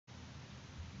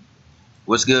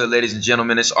What's good, ladies and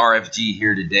gentlemen? It's RFG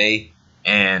here today,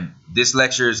 and this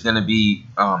lecture is going to be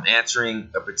answering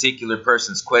a particular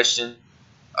person's question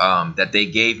that they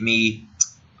gave me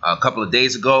a couple of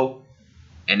days ago,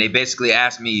 and they basically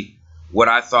asked me what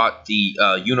I thought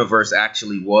the universe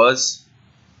actually was.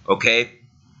 Okay,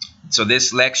 so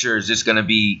this lecture is just going to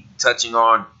be touching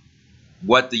on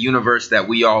what the universe that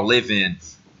we all live in,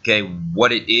 okay,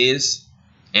 what it is,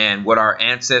 and what our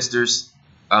ancestors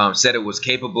said it was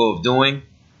capable of doing.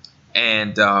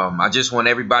 And I just want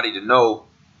everybody to know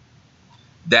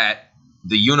that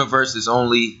the universe is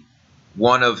only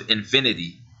one of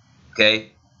infinity.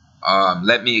 Okay,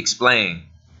 let me explain.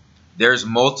 There's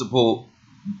multiple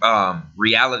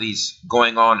realities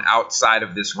going on outside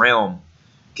of this realm,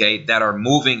 okay, that are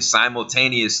moving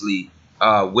simultaneously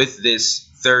with this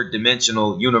third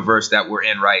dimensional universe that we're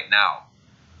in right now.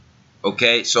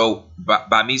 Okay, so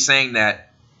by me saying that,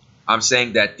 I'm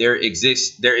saying that there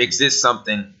exists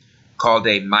something called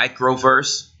a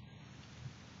microverse,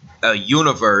 a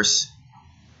universe,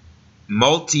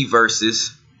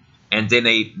 multiverses, and then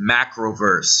a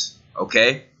macroverse.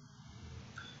 Okay,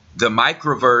 the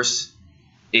microverse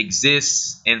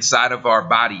exists inside of our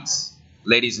bodies,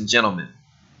 ladies and gentlemen.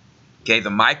 Okay, the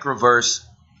microverse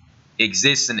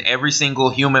exists in every single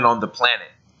human on the planet.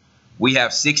 We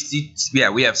have 60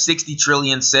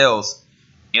 trillion cells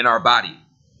in our body.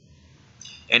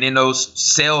 And in those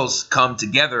cells come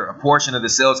together, a portion of the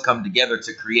cells come together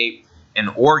to create an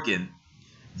organ.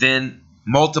 Then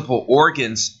multiple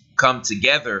organs come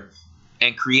together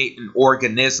and create an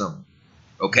organism.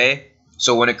 Okay?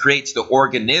 So when it creates the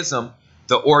organism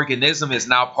is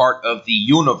now part of the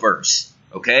universe.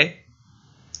 Okay?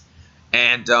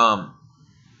 And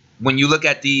when you look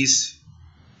at these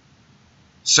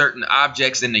certain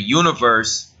objects in the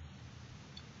universe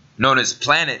known as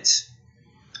planets,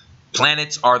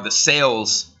 planets are the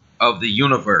cells of the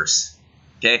universe.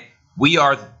 Okay, we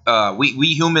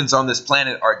humans on this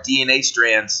planet are DNA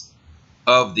strands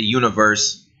of the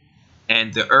universe,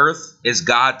 and the Earth is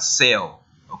God's cell.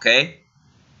 Okay,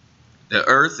 the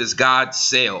Earth is God's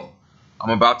cell. I'm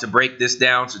about to break this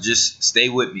down, so just stay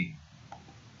with me.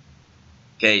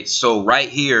 Okay, so right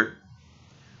here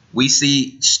we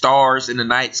see stars in the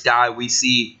night sky. We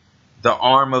see the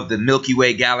arm of the Milky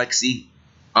Way galaxy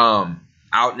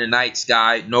out in the night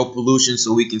sky. No pollution,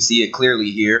 so we can see it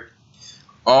clearly here.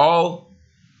 All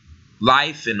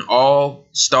life and all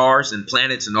stars and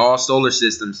planets and all solar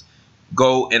systems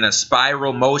go in a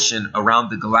spiral motion around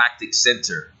the galactic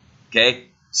center. Okay,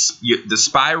 the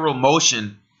spiral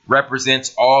motion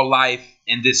represents all life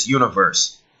in this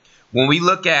universe. When we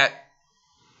look at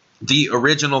the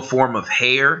original form of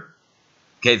hair,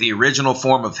 okay, the original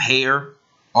form of hair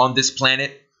on this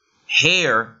planet,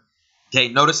 hair, okay,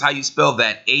 notice how you spell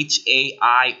that,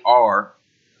 H-A-I-R,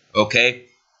 okay,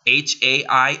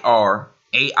 H-A-I-R,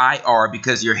 A-I-R,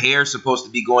 because your hair is supposed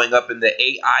to be going up in the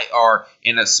A-I-R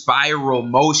in a spiral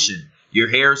motion. Your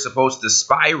hair is supposed to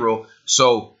spiral.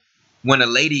 So when a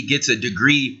lady gets a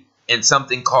degree in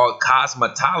something called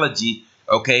cosmetology,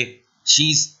 okay,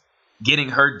 she's getting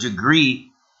her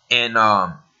degree in,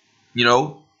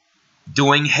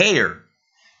 doing hair.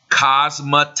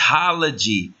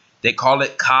 Cosmetology. They call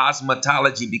it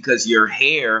cosmetology because your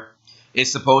hair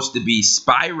is supposed to be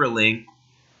spiraling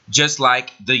just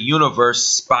like the universe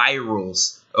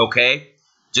spirals, okay?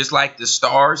 Just like the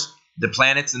stars, the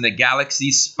planets, and the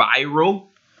galaxies spiral,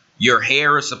 your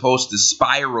hair is supposed to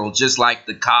spiral just like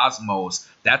the cosmos.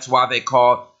 That's why they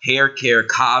call hair care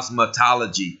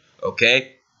cosmetology,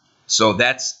 okay? So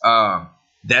that's a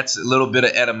little bit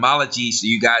of etymology so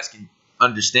you guys can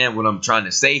understand what I'm trying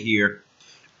to say here.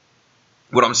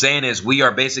 What I'm saying is we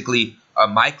are basically a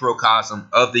microcosm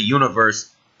of the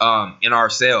universe in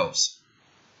ourselves.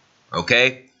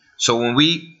 Okay, so when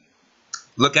we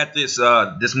look at this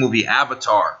this movie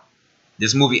Avatar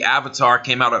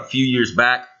came out a few years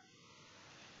back,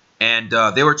 and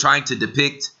they were trying to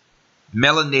depict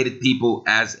melanated people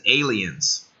as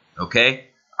aliens. Okay,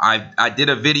 I did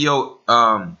a video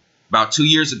about 2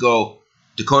 years ago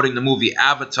decoding the movie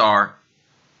Avatar,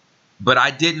 but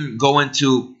I didn't go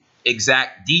into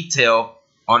exact detail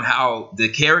on how the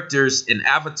characters in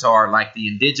Avatar, like the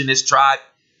indigenous tribe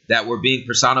that were being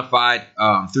personified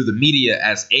through the media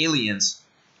as aliens,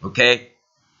 okay,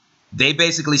 they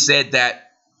basically said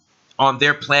that on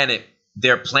their planet,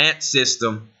 their plant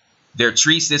system, their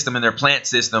tree system and their plant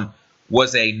system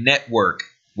was a network,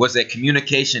 was a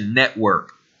communication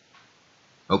network,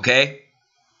 okay?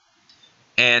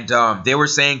 And they were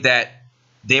saying that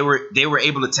they were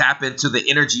able to tap into the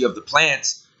energy of the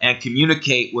plants and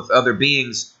communicate with other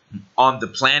beings on the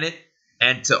planet,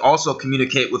 and to also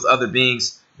communicate with other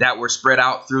beings that were spread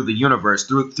out through the universe,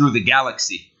 through the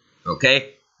galaxy.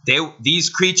 Okay, these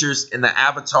creatures in the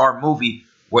Avatar movie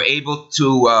were able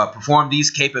to perform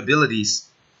these capabilities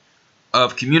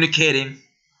of communicating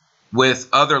with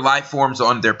other life forms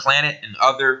on their planet and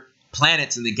other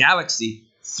planets in the galaxy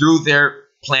through their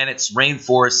planet's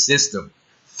rainforest system,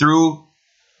 through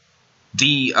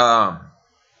the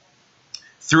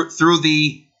through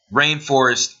the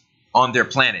rainforest on their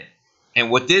planet. And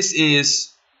what this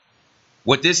is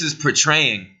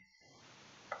portraying,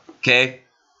 okay,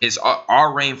 is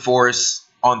our rainforest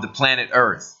on the planet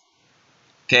Earth.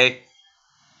 Okay,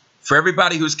 for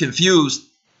everybody who's confused,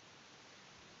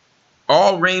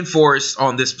 all rainforests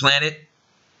on this planet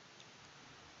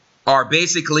are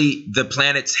basically the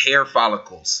planet's hair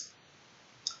follicles.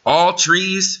 All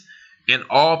trees and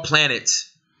all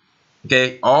planets,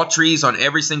 okay, all trees on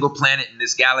every single planet in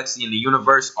this galaxy, in the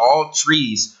universe, all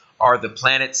trees are the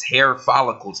planet's hair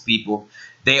follicles, people.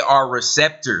 They are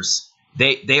receptors.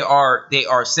 They are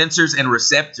sensors and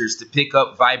receptors to pick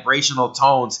up vibrational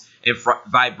tones and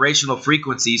vibrational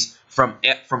frequencies from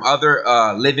other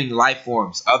living life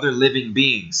forms, other living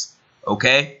beings.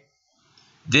 Okay,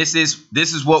 this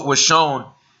is what was shown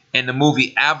in the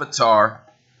movie Avatar.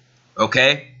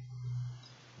 Okay,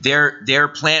 their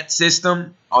plant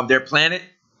system on their planet,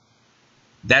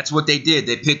 that's what they did.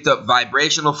 They picked up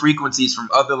vibrational frequencies from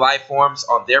other life forms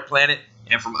on their planet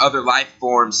and from other life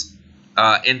forms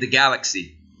in the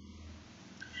galaxy.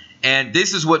 And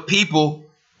this is what people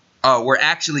were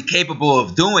actually capable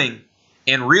of doing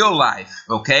in real life.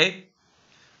 Okay,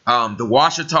 the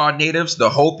Washita natives, the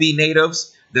Hopi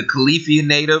natives, the Khalifian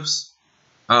natives,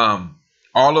 all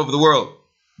over the world,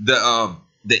 the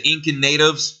Incan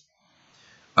natives,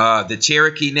 the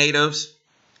Cherokee natives,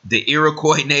 the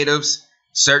Iroquois natives,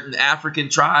 certain African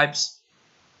tribes,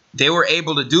 they were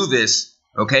able to do this,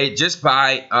 okay, just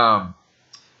by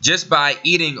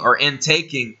eating or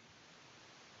intaking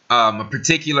a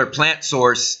particular plant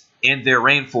source in their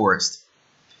rainforest.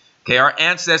 Okay, our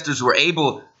ancestors were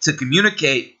able to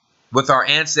communicate with our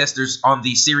ancestors on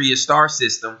the Sirius star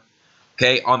system,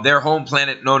 okay, on their home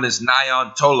planet known as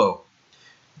Nyan Tolo.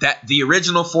 That the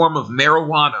original form of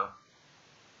marijuana,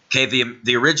 okay,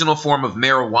 the original form of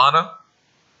marijuana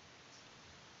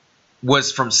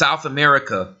was from South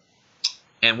America,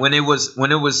 and when it was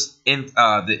in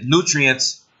the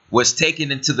nutrients was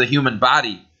taken into the human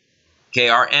body, okay,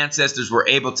 our ancestors were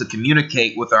able to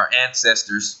communicate with our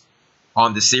ancestors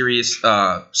on the Sirius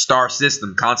star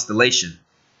system constellation.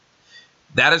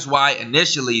 That is why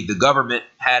initially the government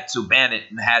had to ban it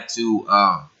and had to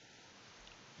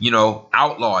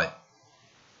outlaw it.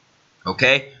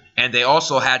 Okay, and they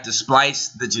also had to splice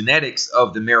the genetics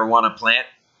of the marijuana plant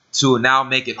to now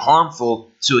make it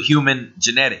harmful to human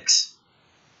genetics.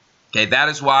 Okay, that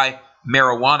is why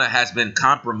marijuana has been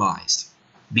compromised,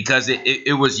 because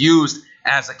it was used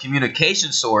as a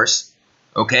communication source,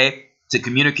 okay, to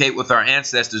communicate with our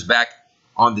ancestors back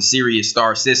on the Sirius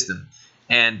star system.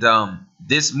 And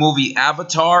this movie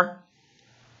Avatar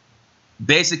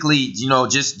basically,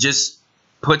 just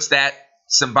puts that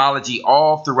symbology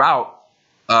all throughout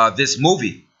this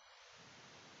movie.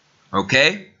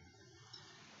 Okay?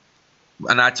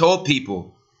 And I told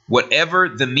people, whatever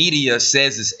the media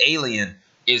says is alien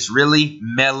is really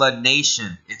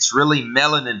melanation. It's really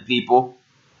melanin, people.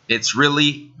 It's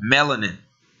really melanin.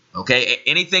 Okay?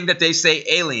 Anything that they say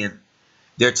alien,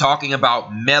 they're talking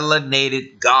about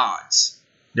melanated gods.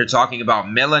 They're talking about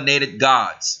melanated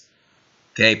gods.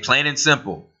 Okay? Plain and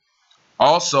simple.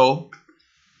 Also,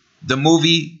 the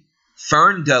movie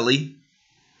Fern Gully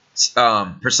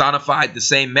personified the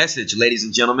same message, ladies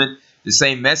and gentlemen. The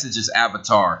same message as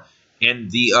Avatar. In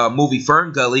the movie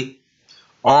Fern Gully,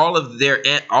 all of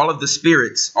the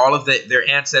spirits, all of their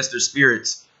ancestor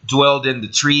spirits dwelled in the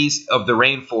trees of the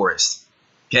rainforest.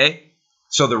 Okay?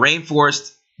 So the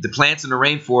rainforest, the plants in the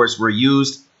rainforest were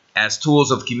used as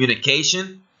tools of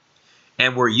communication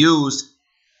and were used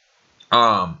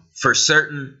for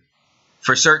certain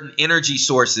energy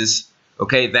sources,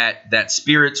 okay, that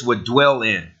spirits would dwell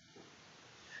in.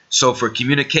 So for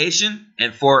communication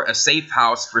and for a safe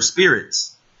house for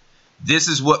spirits. This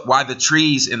is why the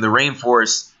trees in the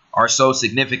rainforest are so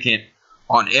significant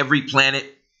on every planet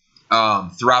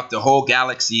throughout the whole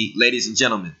galaxy, ladies and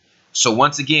gentlemen. So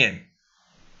once again,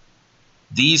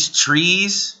 these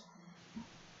trees,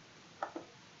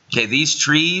 okay, these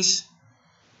trees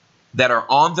that are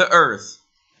on the earth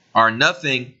are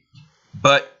nothing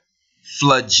but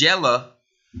flagella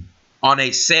on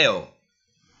a cell.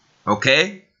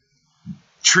 Okay?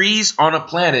 Trees on a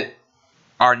planet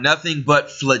are nothing but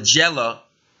flagella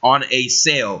on a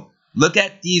cell. Look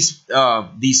at these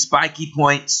spiky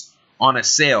points on a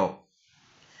cell.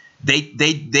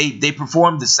 They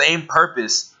perform the same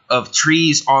purpose of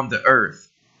trees on the earth.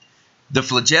 The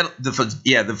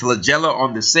flagella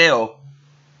on the cell,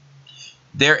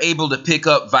 they're able to pick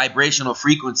up vibrational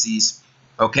frequencies,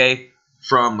 okay,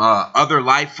 from other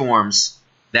life forms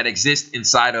that exist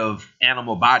inside of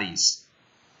animal bodies.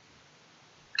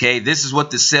 Okay, this is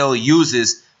what the cell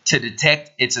uses to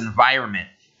detect its environment,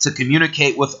 to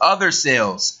communicate with other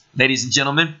cells. Ladies and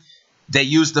gentlemen, they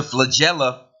use the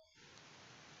flagella,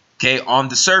 okay, on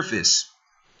the surface.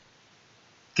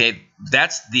 Okay,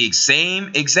 that's the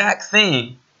same exact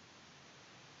thing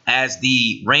as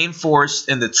the rainforest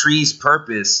and the tree's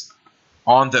purpose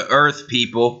on the earth,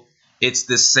 people. It's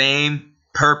the same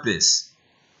purpose.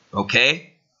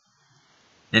 Okay?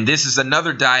 And this is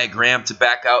another diagram to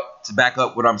back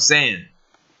up what I'm saying.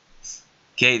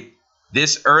 Okay,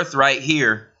 this earth right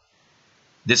here,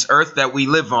 this earth that we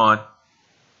live on,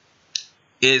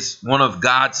 is one of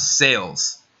God's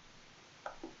cells.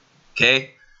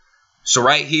 Okay? So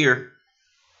right here,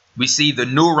 we see the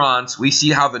neurons. We see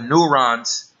how the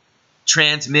neurons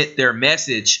transmit their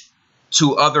message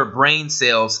to other brain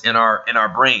cells in our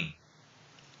brain.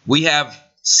 We have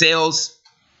cells,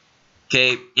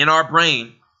 okay, in our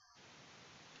brain,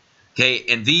 okay,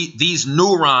 and these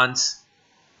neurons,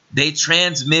 they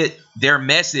transmit their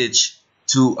message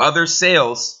to other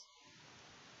cells,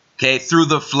 okay, through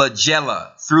the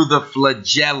flagella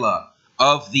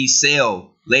of the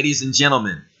cell, ladies and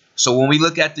gentlemen. So when we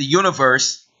look at the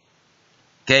universe,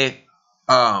 okay,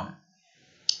 on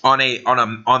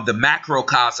the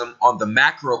macrocosm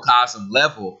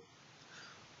level,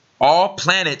 all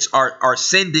planets are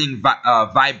sending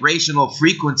vibrational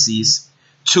frequencies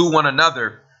to one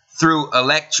another through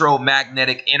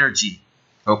electromagnetic energy.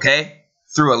 Okay,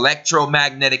 through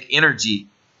electromagnetic energy,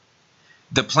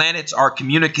 the planets are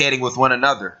communicating with one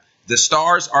another. The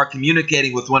stars are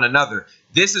communicating with one another.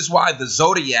 This is why the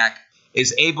zodiac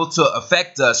is able to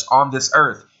affect us on this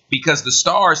earth, because the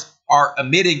stars are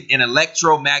emitting an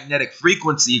electromagnetic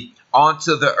frequency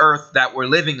onto the earth that we're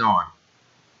living on.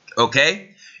 Okay?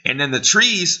 And then the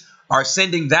trees are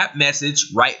sending that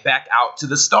message right back out to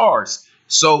the stars.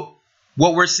 So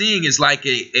what we're seeing is like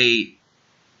a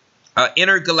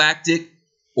intergalactic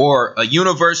or a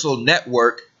universal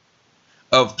network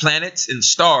of planets and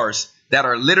stars that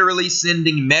are literally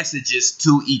sending messages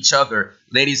to each other,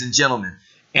 ladies and gentlemen.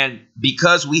 And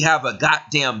because we have a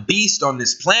goddamn beast on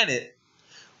this planet,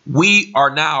 we are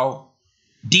now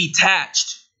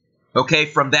detached, okay,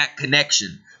 from that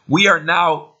connection. We are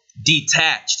now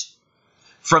detached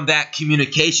from that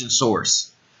communication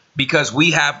source, because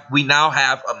we now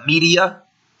have a media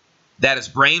that is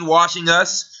brainwashing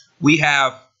us. We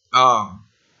have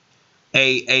a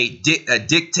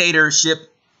dictatorship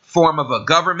form of a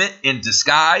government in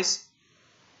disguise.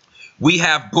 We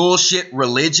have bullshit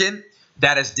religion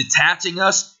that is detaching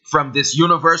us from this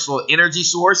universal energy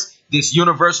source, this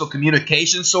universal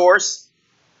communication source.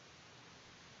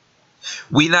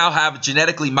 We now have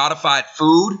genetically modified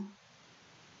food,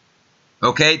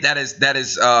 okay, that is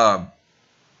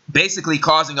basically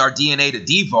causing our DNA to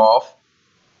devolve.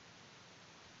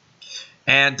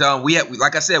 And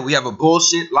like I said, we have a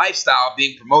bullshit lifestyle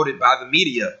being promoted by the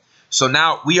media. So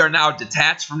now we are now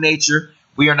detached from nature.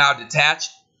 We are now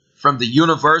detached from the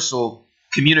universal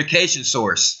communication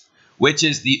source, which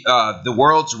is the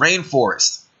world's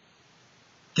rainforest.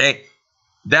 Okay,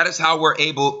 that is how we're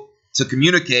able to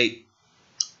communicate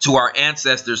to our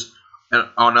ancestors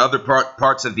on other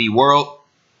parts of the world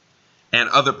and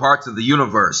other parts of the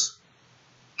universe.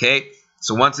 Okay,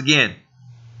 so once again,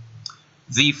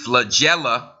 the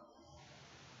flagella,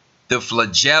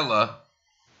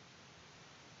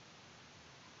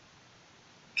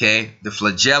 okay, the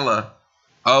flagella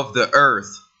of the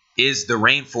earth is the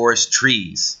rainforest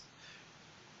trees.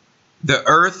 The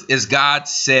earth is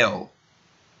God's cell.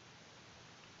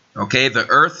 Okay, the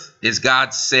earth is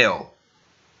God's cell.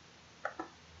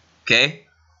 Okay,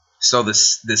 so the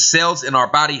cells in our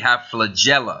body have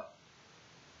flagella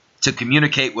to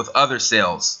communicate with other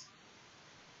cells.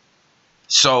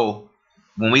 So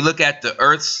when we look at the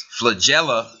earth's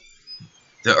flagella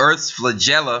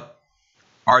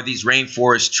are these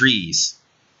rainforest trees.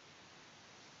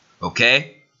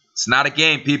 Okay, it's not a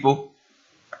game, people.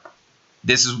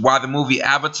 This is why the movie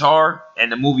Avatar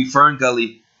and the movie Fern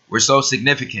Gully were so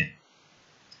significant.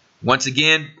 Once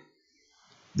again,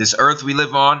 this earth we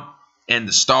live on and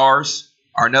the stars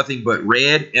are nothing but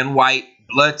red and white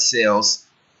blood cells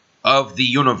of the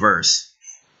universe.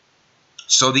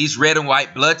 So these red and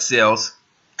white blood cells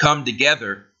come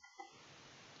together,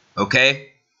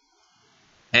 okay,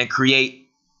 and create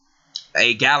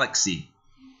a galaxy.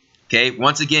 Okay,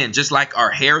 once again, just like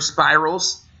our hair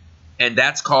spirals, and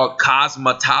that's called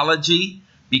cosmetology,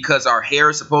 because our hair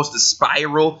is supposed to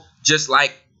spiral just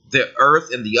like the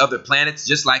Earth and the other planets,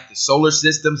 just like the solar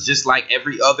systems, just like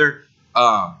every other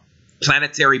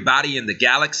planetary body in the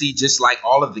galaxy, just like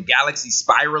all of the galaxies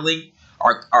spiraling.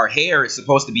 Our hair is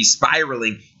supposed to be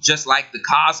spiraling just like the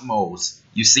cosmos.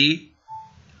 You see,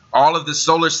 all of the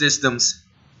solar systems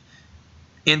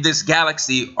in this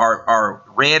galaxy are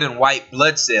red and white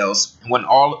blood cells. When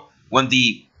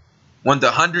the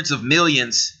hundreds of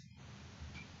millions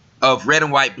of red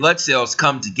and white blood cells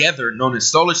come together, known as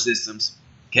solar systems,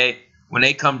 okay, when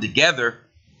they come together,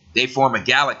 they form a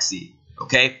galaxy,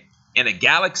 okay? And a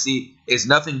galaxy is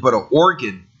nothing but an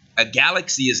organ. A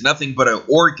galaxy is nothing but an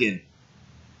organ,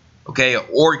 okay? An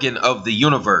organ of the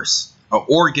universe, an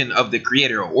organ of the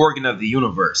creator, an organ of the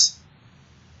universe,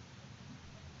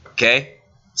 okay?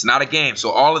 It's not a game. So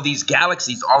all of these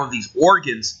galaxies, all of these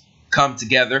organs come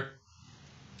together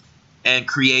and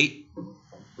create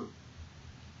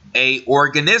a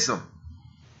organism,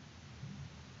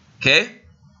 okay?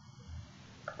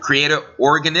 Create an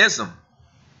organism.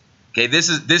 Okay, this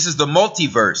is the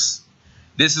multiverse.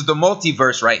 This is the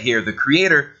multiverse right here. The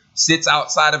creator sits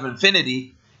outside of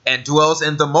infinity and dwells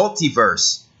in the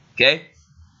multiverse. Okay,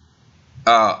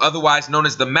 otherwise known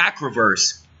as the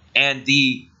Macroverse. And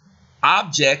the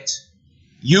object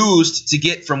used to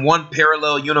get from one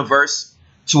parallel universe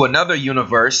to another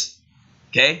universe,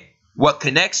 okay, what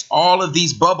connects all of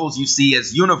these bubbles you see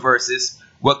as universes,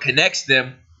 what connects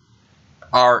them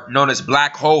are known as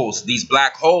black holes. These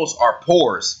black holes are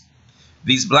pores.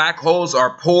 These black holes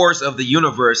are pores of the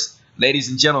universe, ladies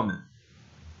and gentlemen.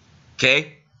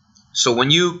 Okay? So when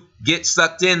you get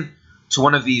sucked in to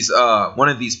one of these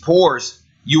pores,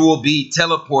 you will be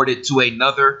teleported to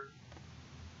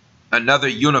another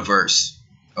universe.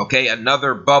 Okay?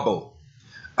 Another bubble,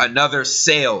 another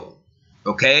cell,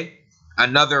 okay?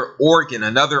 Another organ,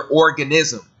 another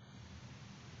organism.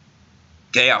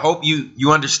 Okay? I hope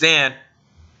you understand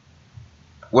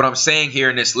what I'm saying here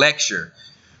in this lecture.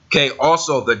 Okay,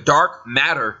 also the dark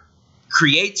matter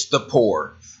creates the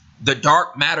pore. The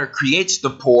dark matter creates the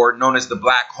pore known as the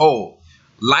black hole.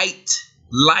 Light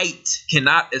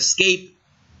cannot escape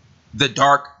the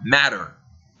dark matter.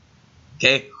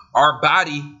 Okay, our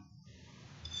body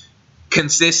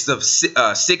consists of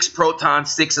 6 protons,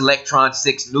 6 electrons,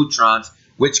 6 neutrons,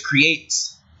 which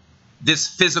creates this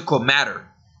physical matter,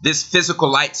 this physical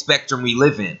light spectrum we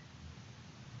live in.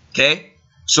 Okay?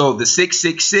 So the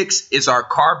 666 is our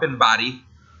carbon body,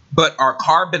 but our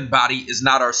carbon body is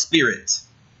not our spirit.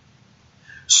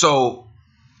 So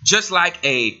just like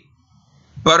a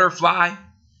butterfly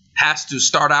has to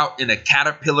start out in a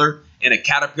caterpillar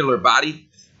body,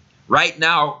 right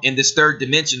now in this third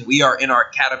dimension, we are in our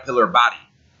caterpillar body,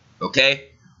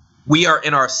 okay? We are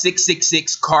in our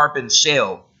 666 carbon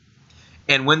shell.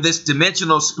 And when this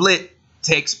dimensional split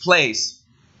takes place,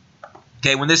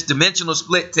 okay, when this dimensional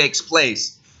split takes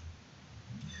place,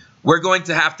 we're going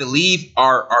to have to leave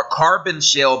our carbon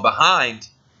shell behind,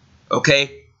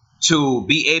 okay, to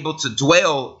be able to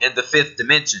dwell in the 5th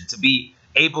dimension, to be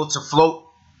able to float,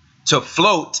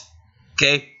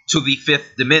 okay, to the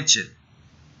 5th dimension.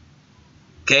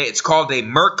 Okay, it's called a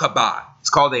Merkaba. It's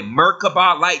called a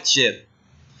Merkaba light ship,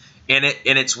 and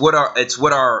it's what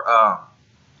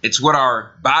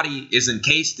our body is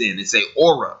encased in. It's a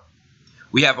aura.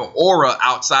 We have an aura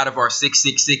outside of our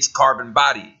 666 carbon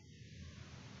body.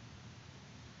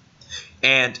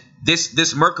 And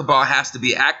this Merkaba has to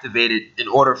be activated in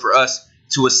order for us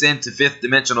to ascend to 5th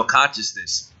dimensional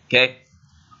consciousness. Okay?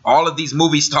 All of these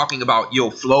movies talking about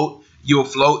you'll float, you'll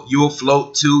float, you'll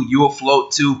float too, you'll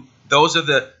float too. Those are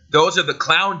the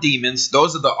clown demons,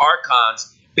 those are the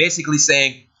archons, basically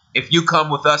saying, if you come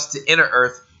with us to inner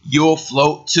earth, you'll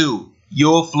float too.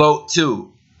 You'll float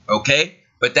too. Okay?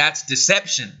 But that's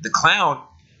deception. The clown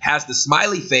has the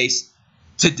smiley face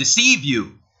to deceive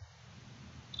you.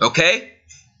 Okay?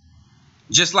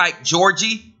 Just like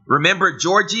Georgie, remember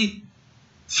Georgie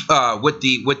with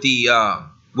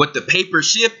the paper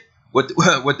ship, with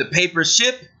the paper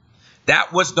ship?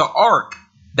 That was the ark.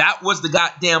 That was the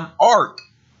goddamn ark,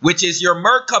 which is your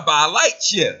Merkaba light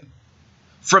ship.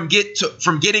 From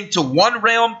getting to one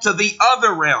realm to the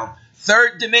other realm,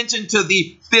 3rd dimension to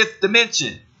the 5th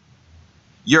dimension.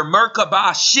 Your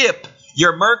Merkaba ship,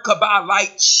 your Merkaba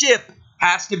light ship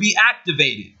has to be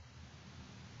activated.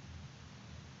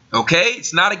 Okay?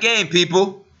 It's not a game,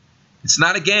 people. It's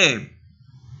not a game.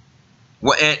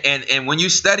 Well, and when you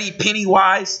study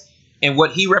Pennywise and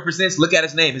what he represents, look at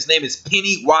his name. His name is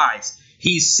Pennywise.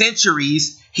 He's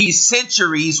centuries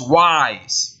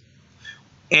wise.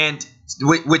 And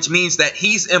which means that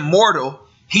he's immortal.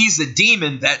 He's a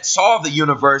demon that saw the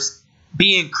universe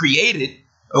being created,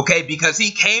 okay, because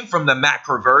he came from the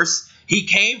Macroverse. He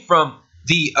came from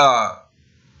the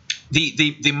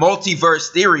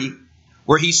multiverse theory,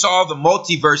 where he saw the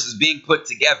multiverses being put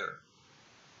together.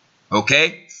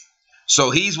 Okay,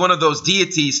 so he's one of those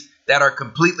deities that are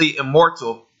completely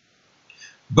immortal,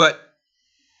 but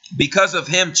because of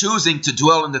him choosing to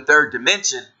dwell in the third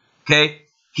dimension, okay,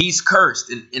 he's cursed,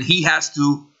 and he has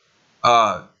to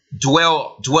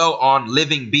dwell on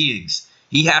living beings.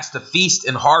 He has to feast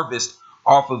and harvest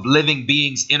off of living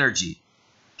beings' energy.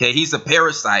 Okay, he's a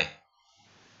parasite.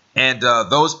 And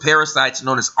those parasites,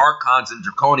 known as archons and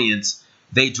draconians,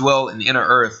 they dwell in inner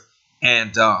earth.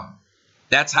 And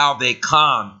that's how they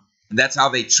con, and that's how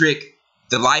they trick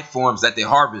the life forms that they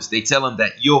harvest. They tell them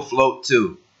that you'll float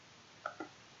too.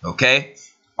 Okay?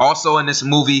 Also in this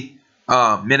movie,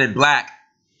 Men in Black,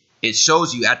 it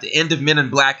shows you, at the end of Men in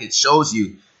Black, it shows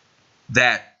you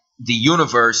that the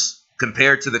universe,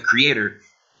 compared to the creator,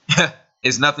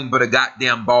 is nothing but a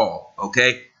goddamn ball.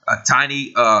 Okay? A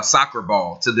tiny soccer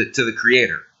ball to the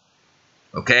creator.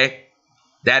 Okay,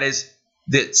 that is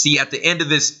the, see, at the end of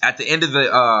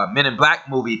the Men in Black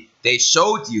movie, they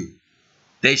showed you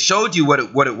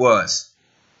what it was.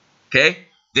 Okay,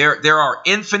 there are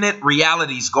infinite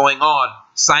realities going on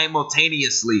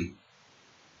simultaneously.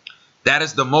 That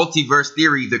is the multiverse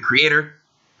theory. The creator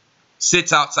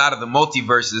sits outside of the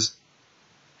multiverses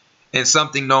in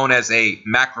something known as a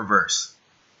Macroverse.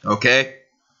 Okay.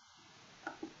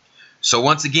 So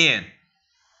once again,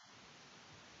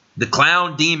 the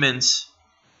clown demon's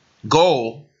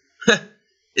goal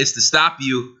is to stop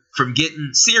you from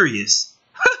getting serious.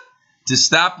 To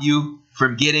stop you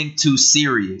from getting too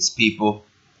serious, people.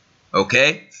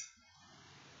 Okay?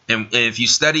 And if you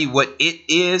study what it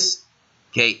is,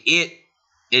 okay, it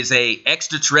is a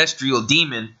extraterrestrial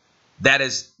demon that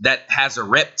has a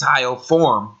reptile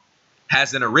form,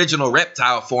 has an original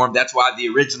reptile form. That's why the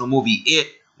original movie It,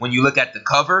 when you look at the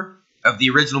cover of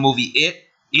the original movie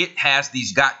It has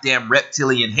these goddamn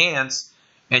reptilian hands,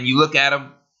 and you look at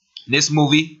him in this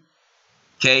movie,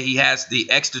 okay, he has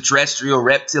the extraterrestrial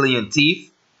reptilian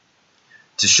teeth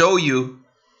to show you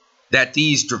that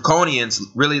these draconians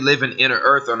really live in inner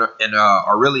earth and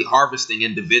are really harvesting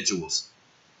individuals.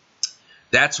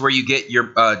 That's where you get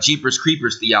your Jeepers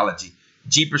Creepers theology.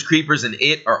 Jeepers Creepers and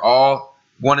It are all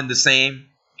one and the same,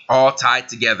 all tied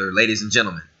together, ladies and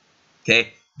gentlemen.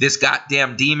 Okay? This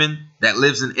goddamn demon that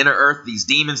lives in inner earth, these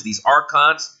demons, these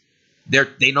archons,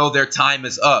 they know their time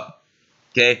is up.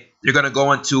 Okay? They're going to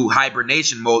go into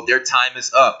hibernation mode. Their time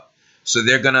is up. So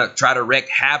they're going to try to wreak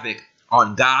havoc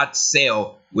on God's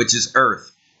sail, which is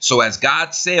Earth. So as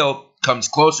God's sail comes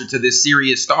closer to this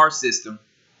Sirius star system,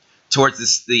 towards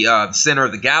the center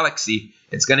of the galaxy,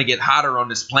 it's going to get hotter on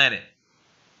this planet.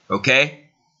 Okay?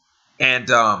 And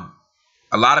a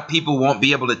lot of people won't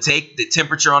be able to take the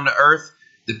temperature on the Earth.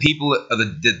 The people,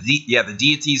 the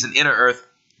deities in inner earth,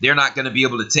 they're not going to be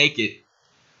able to take it.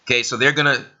 Okay, so they're going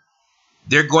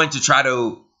to try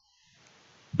to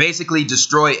basically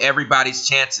destroy everybody's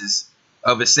chances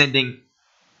of ascending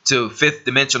to fifth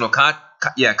dimensional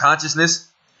consciousness.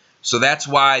 So that's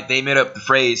why they made up the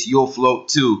phrase "you'll float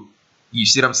too." You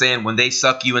see what I'm saying? When they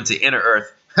suck you into inner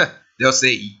earth, they'll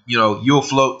say, you know, you'll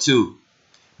float too,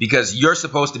 because you're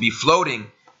supposed to be floating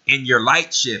in your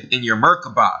light ship, in your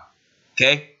Merkaba.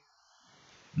 Okay,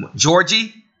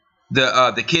 Georgie,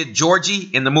 the kid Georgie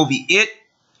in the movie It,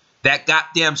 that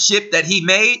goddamn ship that he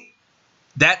made,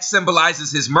 that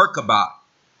symbolizes his Merkaba.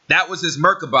 That was his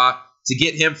Merkaba to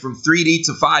get him from 3D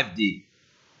to 5D.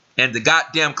 And the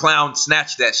goddamn clown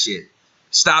snatched that shit.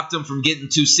 Stopped him from getting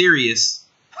too serious.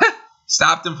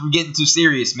 Stopped him from getting too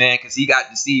serious, man, because he got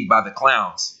deceived by the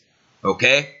clowns.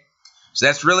 Okay? So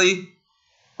that's really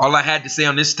all I had to say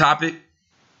on this topic.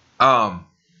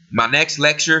 My next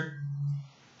lecture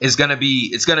is gonna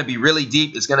be really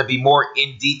deep. It's gonna be more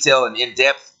in detail and in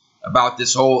depth about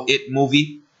this whole It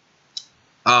movie.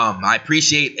 I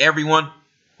appreciate everyone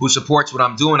who supports what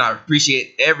I'm doing. I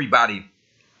appreciate everybody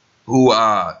who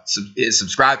is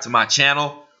subscribed to my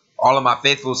channel. All of my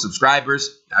faithful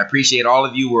subscribers. I appreciate all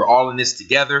of you. We're all in this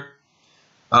together.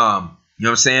 You know what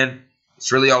I'm saying?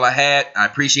 It's really all I had. I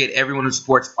appreciate everyone who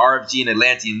supports RFG and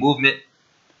Atlantean movement.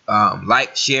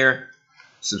 Like, share,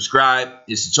 subscribe.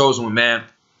 It's the chosen one, man.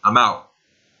 I'm out.